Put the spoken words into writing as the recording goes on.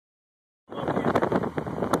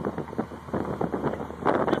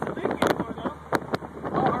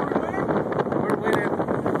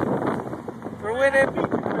winning.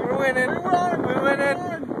 We're winning. We're winning.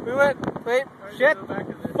 We win. Wait. Shit.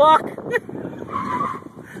 Fuck.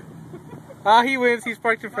 Ah, he wins. He's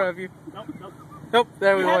parked in front of you. Nope.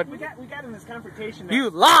 There we won. We got in this confrontation. Now. You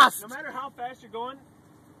lost. No matter how fast you're going,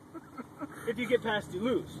 if you get past, you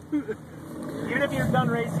lose. Even if you're done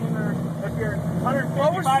racing, or if you're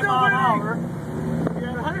 155 mile an hour, if you're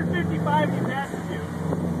at 155 and he passes you,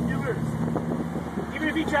 you lose. Even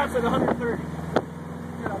if he traps at 130.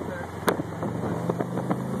 Get up there.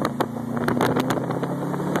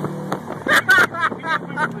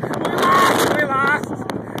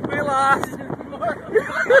 We lost.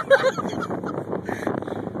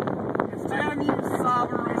 It's time you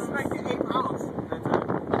sovereign respect the 8 pounds.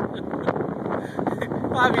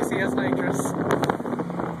 Obviously, that's nitrous.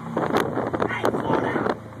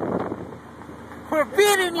 We're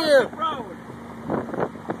beating you!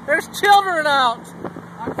 There's children out!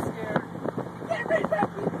 I'm scared.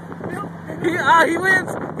 He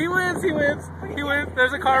wins! He wins! He wins! He wins!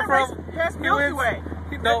 There's a car from... Yes, Milky Way.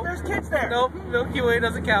 Nope. There's kids there. Nope, Milky Way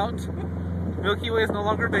doesn't count. Milky Way is no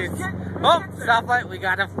longer based. Oh, stoplight, we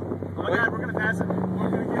got him. Oh my God, we're gonna pass it. We're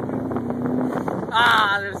gonna get him.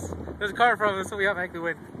 Ah, there's a car from us, so we automatically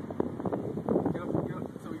win.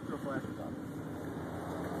 So we throw flashes on.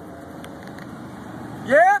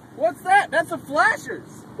 Yeah, what's that? That's a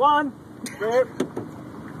flashers. 1, 2.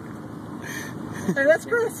 Hey, that's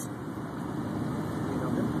Chris.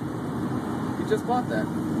 He just bought that.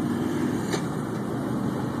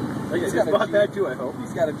 He's just bought that too, I hope.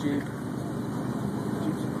 He's got a Jeep.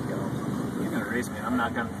 He's gonna race me.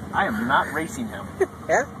 I am not racing him.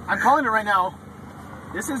 Yeah? I'm calling it right now.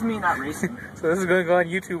 This is me not racing. So this is going to go on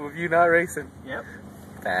YouTube of you not racing. Yep.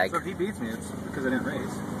 Bag. So if he beats me, it's because I didn't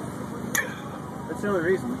race. That's the only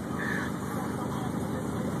reason.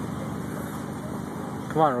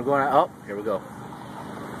 Come on, we're going out. Oh, here we go.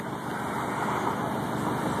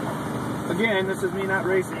 Again, this is me not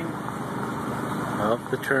racing. Oh,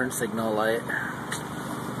 the turn signal light.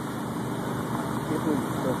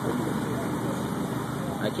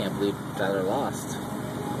 I can't believe Tyler lost.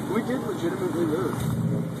 We did legitimately lose.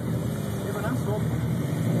 Yeah, but I'm still...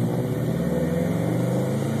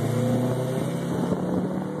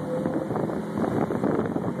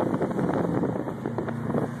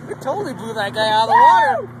 We totally blew that guy out of the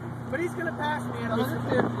water. But he's gonna pass me at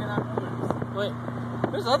 150 and I'm gonna lose. Wait,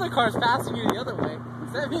 there's other cars passing you the other way.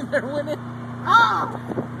 Does that mean they're winning? Ah!